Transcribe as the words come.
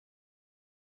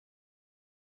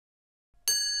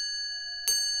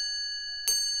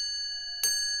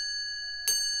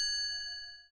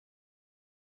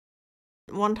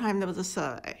One time there was a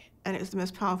survey, and it was the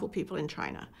most powerful people in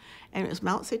China. And it was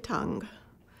Mao Zedong,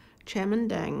 Chairman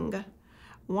Deng,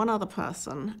 one other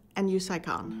person, and Yue-Sai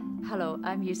Kan. Hello,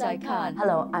 I'm Yue-Sai Kan.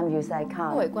 Hello, I'm Yue-Sai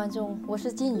Kan. 各位观众，我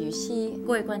是金宇熙。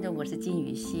各位观众，我是金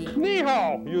宇熙。你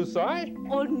好 Yue-Sai.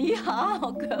 哦，你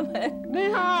好，哥们。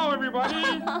你好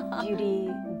everybody. Beauty,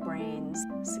 brains,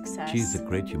 success. She's a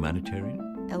great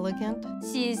humanitarian. Elegant.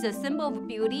 She's a symbol of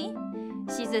beauty.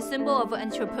 She's a symbol of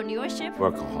entrepreneurship.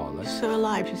 Workaholic. So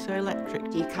alive, she's so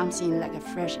electric. She comes in like a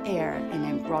fresh air and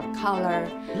then broad color.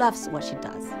 Loves what she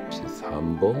does. She's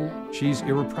humble. She's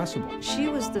irrepressible. She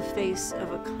was the face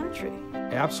of a country.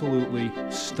 Absolutely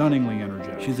stunningly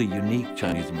energetic. She's a unique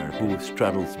Chinese American who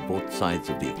straddles both sides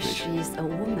of the equation. She's a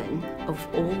woman of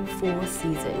all four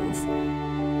seasons.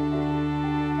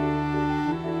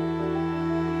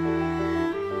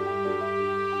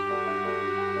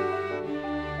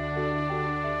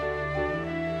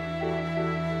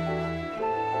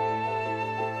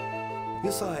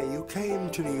 Yue-Sai, you came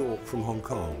to New York from Hong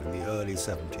Kong in the early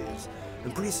 70s,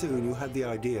 and pretty soon you had the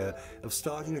idea of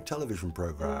starting a television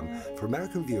program for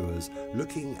American viewers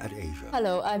looking at Asia.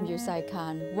 Hello, I'm Yue-Sai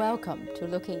Kan. Welcome to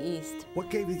Looking East. What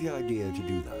gave you the idea to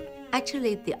do that?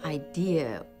 Actually, the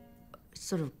idea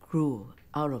sort of grew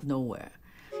out of nowhere.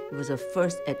 It was the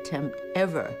first attempt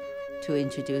ever to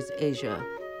introduce Asia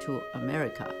to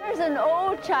America. There's an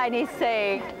old Chinese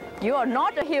saying, you are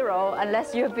not a hero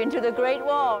unless you have been to the Great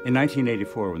Wall. In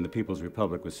 1984, when the People's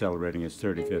Republic was celebrating its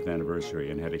 35th anniversary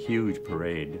and had a huge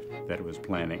parade that it was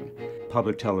planning,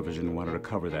 public television wanted to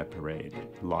cover that parade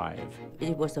live.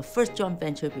 It was the first joint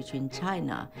venture between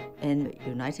China and the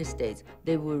United States.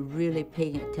 They were really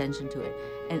paying attention to it.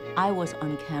 And I was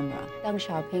on camera. Deng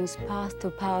Xiaoping's path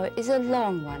to power is a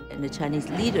long one. And the Chinese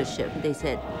leadership, they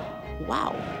said,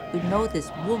 wow, we know this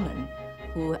woman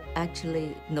who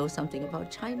actually knows something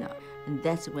about China. And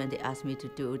that's when they asked me to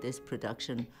do this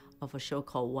production of a show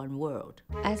called One World.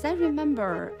 As I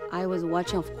remember, I was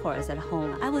watching, of course, at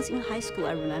home. I was in high school,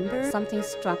 I remember. Something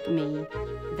struck me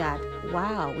that,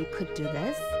 wow, we could do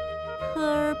this.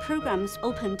 Her programs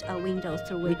opened a window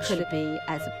through which we could be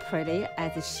as pretty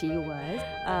as she was.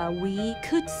 We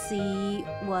could see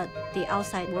what the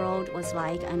outside world was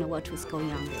like and what was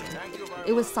going on there.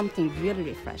 It was something really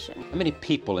refreshing. How many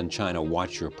people in China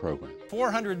watch your program?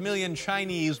 400 million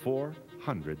Chinese.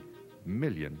 400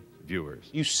 million viewers.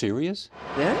 You serious?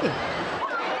 Very.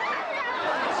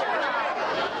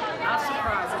 Not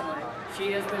surprisingly,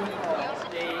 she has been called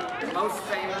the most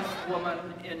famous woman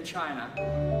in China.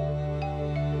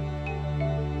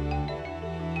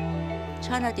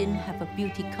 China didn't have a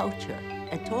beauty culture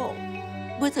at all.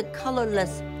 It was a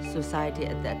colorless society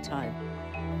at that time.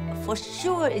 For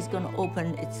sure it's going to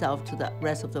open itself to the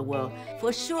rest of the world.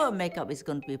 For sure makeup is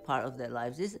going to be part of their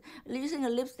lives. Using a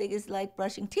lipstick is like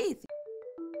brushing teeth.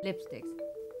 Lipsticks.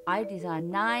 I designed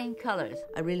 9 colors.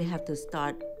 I really have to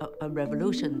start a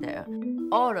revolution there.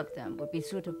 All of them would be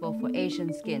suitable for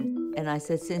Asian skin. And I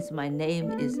said, since my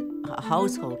name is a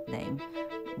household name,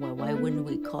 well, why wouldn't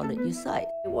we call it Yue-Sai?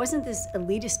 It wasn't this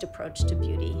elitist approach to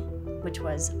beauty, which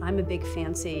was, I'm a big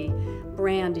fancy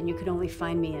brand and you could only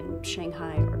find me in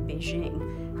Shanghai or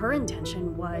Beijing. Her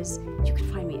intention was, you can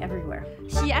find me everywhere.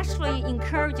 She actually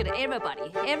encouraged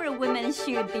everybody. Every woman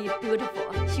should be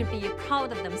beautiful, should be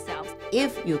proud of themselves.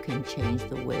 If you can change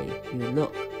the way you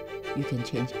look, you can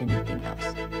change anything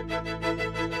else.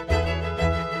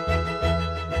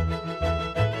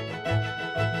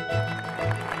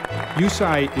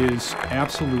 Yue-Sai is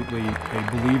absolutely a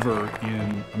believer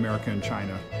in America and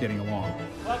China getting along.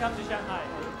 Welcome to Shanghai.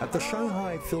 At the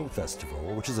Shanghai Film Festival,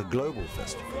 which is a global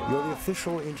festival, you're the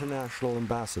official international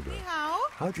ambassador.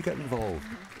 How'd you get involved?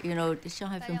 You know, the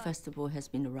Shanghai Film Festival has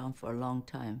been around for a long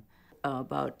time.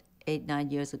 About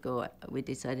 8-9 years ago, we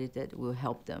decided that we'll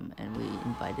help them, and we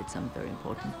invited some very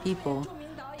important people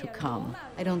to come.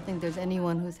 I don't think there's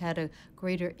anyone who's had a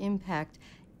greater impact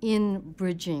in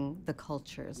bridging the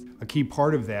cultures. A key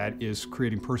part of that is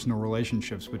creating personal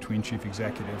relationships between chief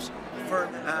executives. For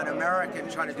an American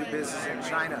trying to do business in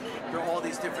China, there are all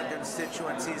these different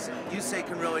constituencies. Yue-Sai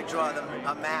can really draw them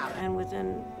a map. And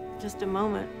within just a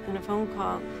moment, in a phone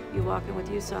call, you walk in with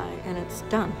Yue-Sai and it's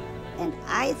done. And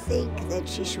I think that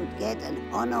she should get an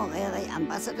honorary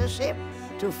ambassadorship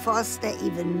to foster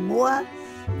even more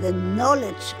the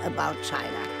knowledge about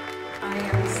China. I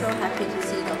am so happy to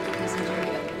see Dr. Kissinger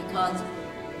here, because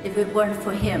if it weren't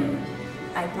for him,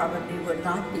 I probably would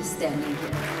not be standing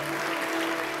here.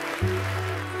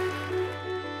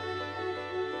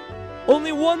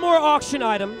 Only one more auction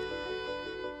item,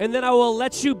 and then I will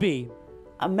let you be.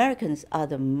 Americans are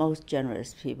the most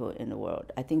generous people in the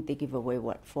world. I think they give away,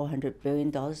 what, $400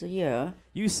 billion a year.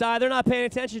 Yue-Sai, they're not paying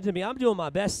attention to me. I'm doing my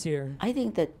best here. I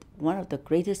think that one of the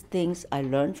greatest things I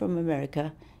learned from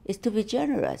America is to be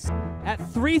generous. At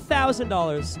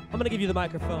 $3,000, I'm going to give you the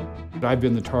microphone. I've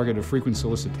been the target of frequent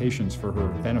solicitations for her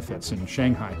benefits in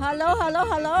Shanghai. Hello, hello,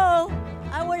 hello.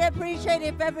 I would appreciate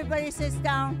if everybody sits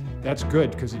down. That's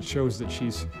good because it shows that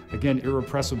she's, again,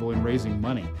 irrepressible in raising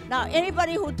money. Now,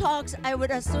 anybody who talks, I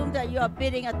would assume that you are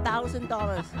bidding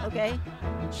 $1,000, okay?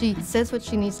 She says what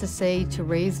she needs to say to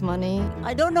raise money.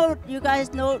 I don't know, you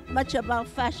guys know much about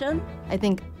fashion? I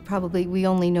think probably we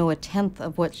only know 1/10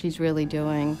 of what she's really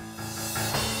doing.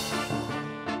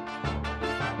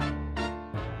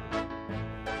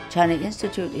 China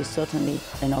Institute is certainly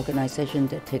an organization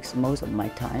that takes most of my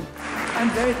time. I'm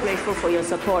very grateful for your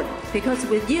support because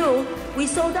with you, we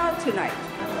sold out tonight.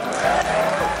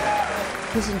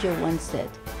 Kissinger once said,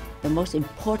 the most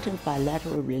important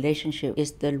bilateral relationship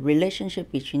is the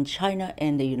relationship between China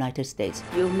and the United States.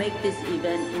 You make this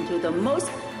event into the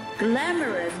most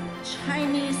glamorous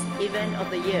Chinese event of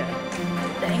the year.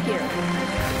 Thank you.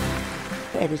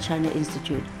 At the China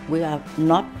Institute, we are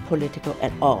not political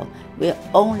at all. We are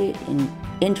only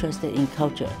interested in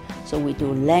culture. So we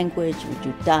do language, we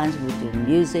do dance, we do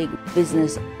music,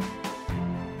 business.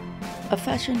 A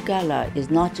fashion gala is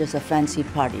not just a fancy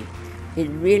party. It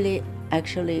really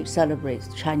actually celebrates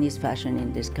Chinese fashion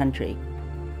in this country.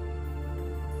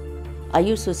 I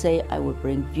used to say I would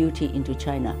bring beauty into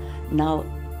China. Now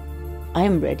I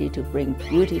am ready to bring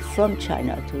beauty from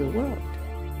China to the world.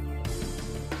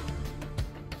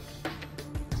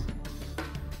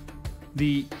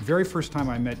 The very first time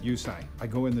I met Yue-Sai, I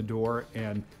go in the door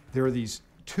and there are these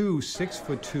two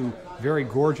 6'2" very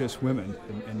gorgeous women,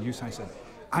 and Yue-Sai said,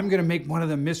 I'm going to make one of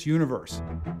them Miss Universe.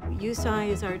 Yue-Sai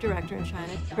is our director in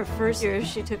China. Her first year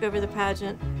she took over the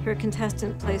pageant, her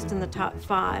contestant placed in the top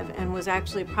 5 and was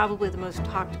actually probably the most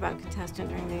talked about contestant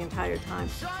during the entire time.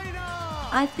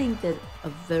 I think that a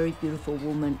very beautiful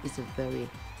woman is a very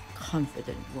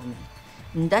confident woman.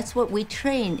 And that's what we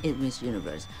train in Miss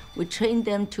Universe. We train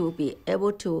them to be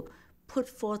able to put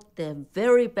forth their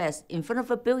very best in front of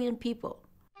 1 billion people.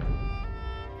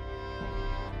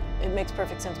 It makes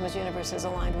perfect sense. Miss Universe is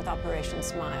aligned with Operation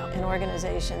Smile, an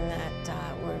organization that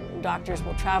where doctors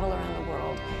will travel around the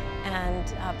world and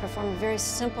perform a very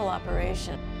simple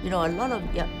operation. You know, a lot of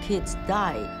young kids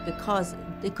die because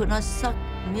they could not suck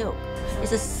milk.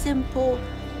 It's a simple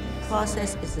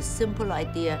process, it's a simple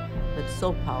idea, but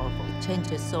so powerful. It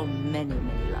changes so many,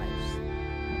 many lives.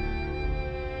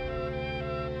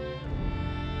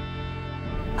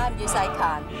 I'm Yue-Sai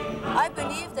Kan. I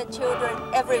believe that children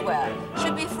everywhere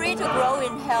should be free to grow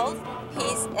in health,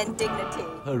 peace, and dignity.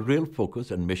 Her real focus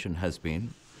and mission has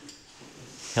been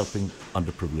helping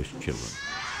underprivileged children.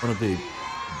 One of the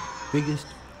biggest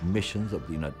missions of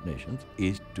the United Nations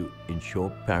is to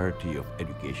ensure parity of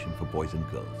education for boys and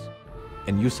girls.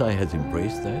 And Yue-Sai has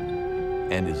embraced that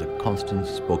and is a constant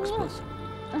spokesperson.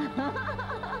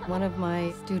 One of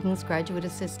my students, graduate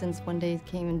assistants, one day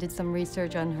came and did some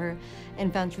research on her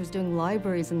and found she was doing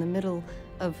libraries in the middle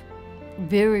of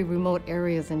very remote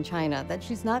areas in China that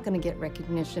she's not going to get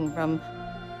recognition from.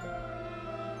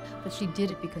 But she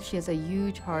did it because she has a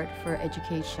huge heart for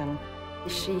education.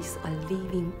 She's a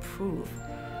living proof.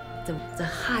 The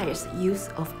highest use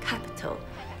of capital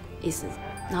is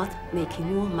not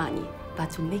making more money,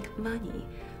 but to make money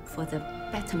for the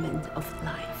betterment of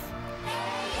life.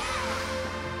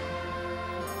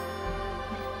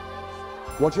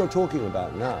 What you're talking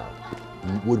about now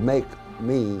would make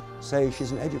me say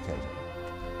she's an educator.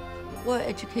 Well,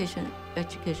 education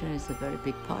is a very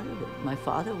big part of it. My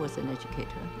father was an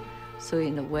educator, so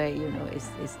in a way, you know,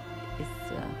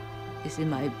 it's in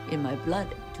my blood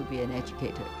to be an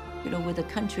educator. You know, with a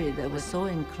country that was so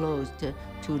enclosed to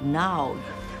now,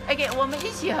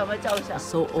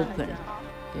 so open,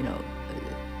 you know,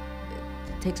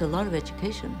 it takes a lot of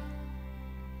education.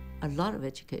 A lot of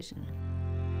education.